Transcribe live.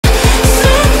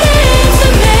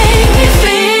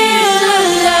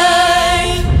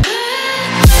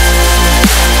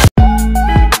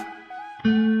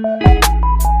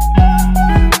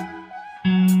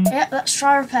let's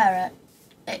try repair it.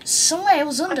 It's somewhere. It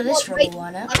was under this rubble,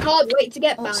 wasn't it? I can't wait to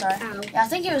get back. Sorry. Ow. Yeah, I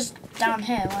think it was down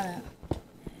here, wasn't it?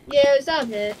 Yeah, it was down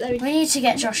here. We need to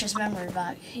get Josh's memory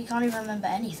back. He can't even remember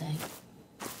anything.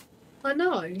 I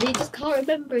know. He just can't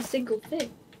remember a single thing.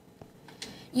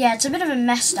 Yeah, it's a bit of a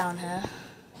mess down here.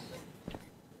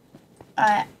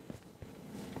 Alright.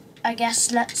 I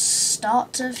guess let's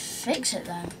start to fix it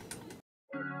then.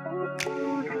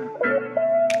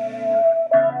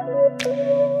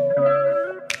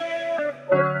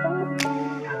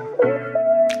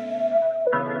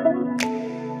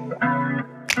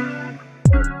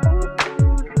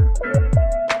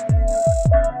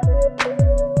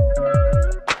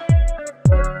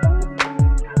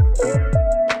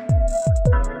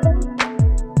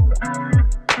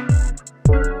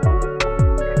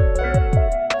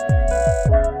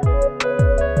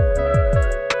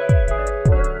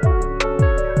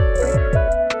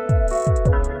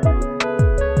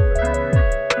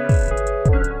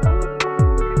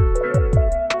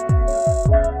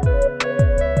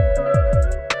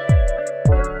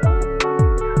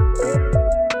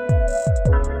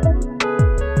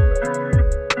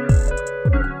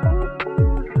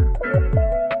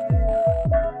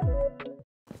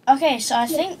 Okay, so I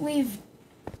think we've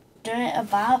done it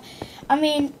about. I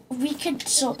mean, we could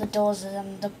sort the doors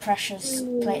and the pressures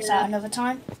plates out another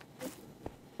time.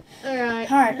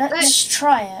 Alright, let's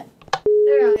try it.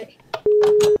 Alright.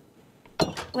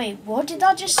 Wait, what did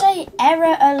that just say?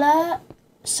 Error alert,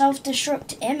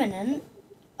 self-destruct imminent.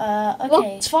 Okay, what?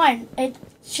 It's fine. It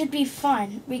should be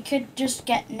fine. We could just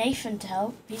get Nathan to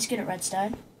help. He's good at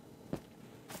redstone.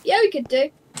 Yeah, we could do.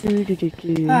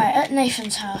 Alright, at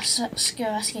Nathan's house, let's go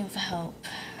ask him for help.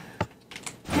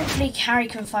 Hopefully Carrie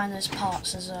can find those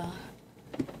parts as well.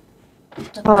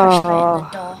 The press plate in the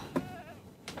door.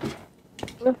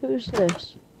 Well, who's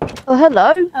this? Oh,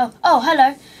 hello. Oh,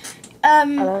 hello.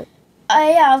 Hello.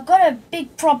 Yeah, I've got a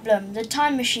big problem. The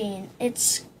time machine,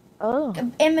 it's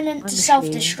imminent to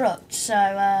self-destruct,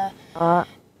 so,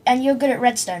 and you're good at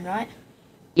redstone, right?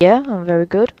 Yeah, I'm very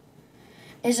good.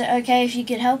 Is it okay if you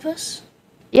could help us?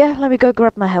 Yeah, let me go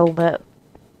grab my helmet.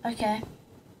 Okay.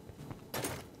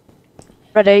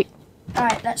 Ready?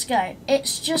 Alright, let's go.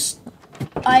 It's just,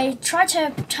 I tried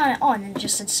to turn it on and it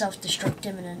just said self-destruct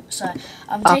imminent, so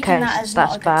I'm taking that as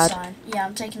not a good sign. Yeah,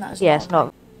 I'm taking that as it's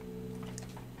not.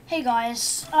 Hey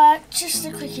guys, just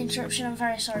a quick interruption. I'm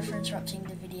very sorry for interrupting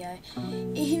the video.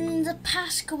 In the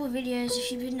past couple of videos,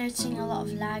 if you've been noticing a lot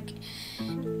of lag,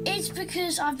 it's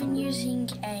because I've been using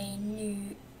a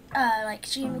new like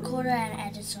screen recorder and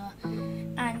editor,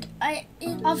 and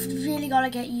I've really got to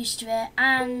get used to it,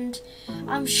 and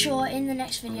I'm sure in the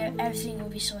next video everything will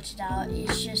be sorted out.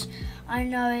 It's just, I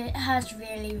know it has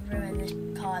really ruined this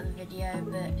part of the video,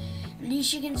 but at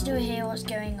least you can still hear what's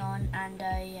going on, and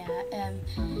yeah,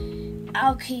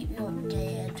 I'll keep you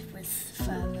updated with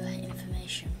further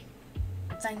information.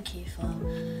 Thank you for,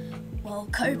 well,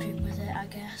 coping with it, I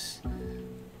guess.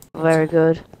 Very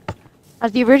good.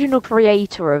 As the original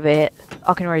creator of it,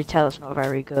 I can already tell it's not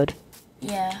very good.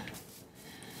 Yeah.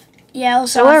 Yeah,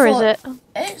 also, so where is it?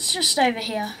 It's just over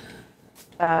here.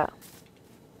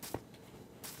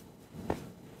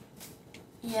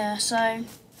 Yeah, so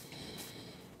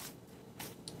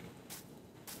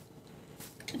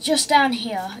just down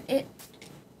here.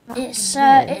 It's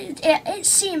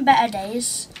seen better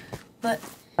days, but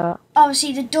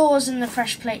obviously the doors and the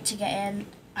fresh plate to get in,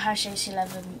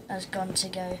 #AC11 has gone to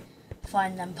go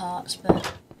find them parts,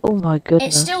 but oh my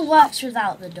goodness, it still works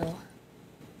without the door.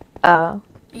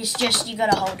 It's just you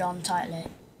gotta hold on tightly.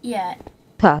 Yeah.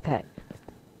 Okay. I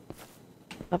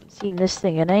haven't seen this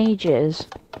thing in ages.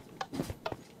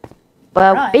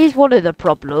 Well, here's one of the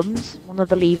problems. One of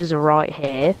the levers are right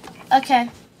here. Okay.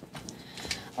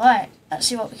 Alright, let's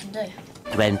see what we can do.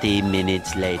 20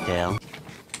 minutes later.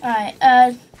 Alright,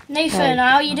 Nathan,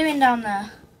 how are you doing down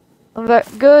there? I'm very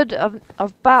good. I've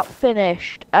about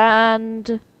finished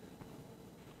and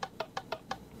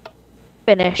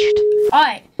finished.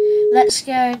 Alright, let's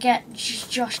go get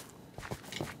Josh.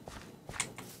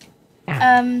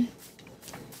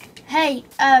 Hey,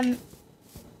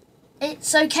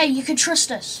 it's okay. You can trust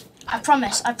us. I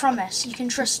promise. You can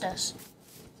trust us.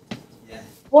 Yeah.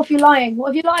 What if you're lying? What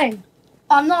if you're lying?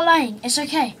 I'm not lying. It's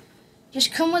okay.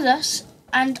 Just come with us,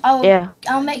 and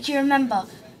I'll make you remember.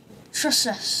 Trust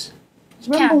us.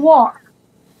 Remember what?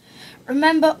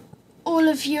 Remember all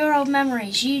of your old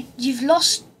memories. You've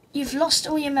lost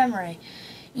all your memory.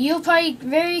 You're probably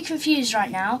very confused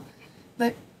right now,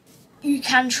 but you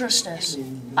can trust us.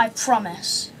 I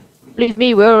promise. Believe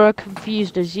me, we were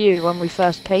confused as you when we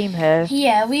first came here.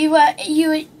 Yeah, we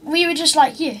were just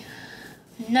like you.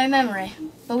 No memory.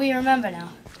 but we remember now.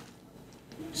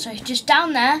 So just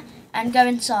down there and go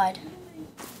inside.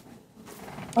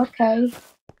 Okay.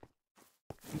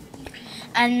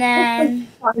 And then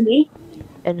Tiny.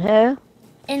 In here.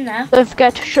 in there. Don't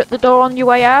forget to shut the door on your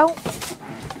way out.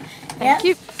 Thank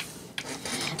you.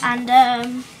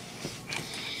 And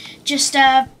just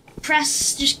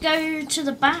just go to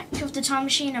the back of the time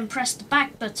machine and press the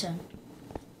back button.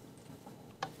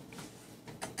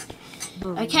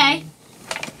 Okay.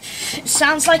 It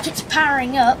sounds like it's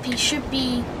powering up. He should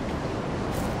be.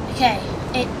 Okay.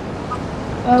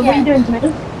 What are you doing to me?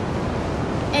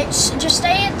 It's just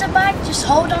stay at the back. Just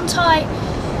hold on tight.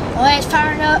 Oh, it's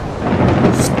powering up.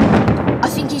 I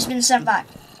think he's been sent back.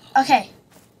 Okay.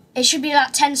 It should be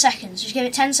about 10 seconds. Just give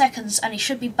it 10 seconds and he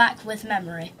should be back with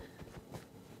memory.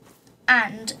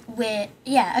 And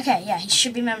he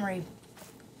should be memory.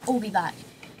 All be back.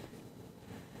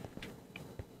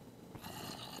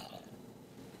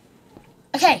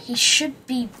 Okay, he should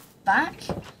be back.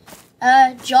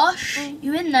 Josh,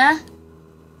 you in there?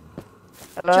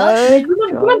 Hello. Do you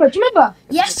remember?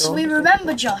 Yes, we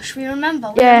remember, Josh. We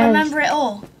remember. We Yes. remember it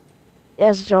all.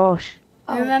 Yes, Josh.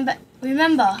 We remember. We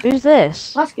remember. Who's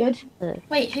this? That's good.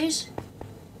 Wait, who's?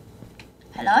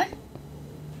 Hello?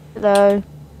 Hello.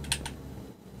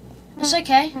 It's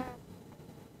okay.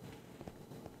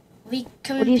 We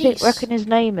come What do in you peace. reckon his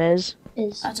name is?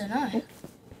 I don't know.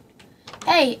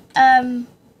 Hey,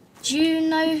 do you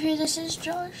know who this is,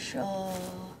 Josh? Or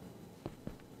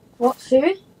What's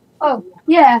who? Oh,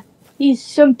 yeah. He's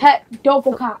some pet dog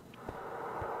or cat.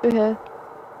 Okay.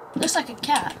 looks like a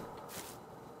cat.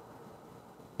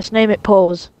 Let's name it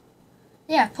Paws.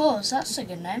 Yeah, Pause. That's a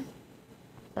good name.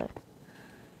 Oh.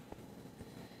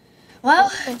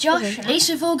 Well, Josh, at least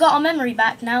we've all got our memory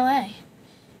back now, eh?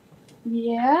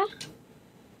 Yeah.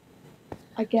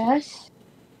 I guess.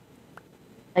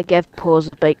 I gave Paws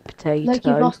a baked potato. Like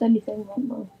you've lost anything, won't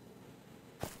you?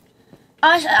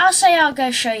 I'll say I'll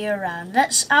go show you around.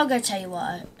 I'll go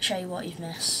show you what you've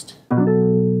missed.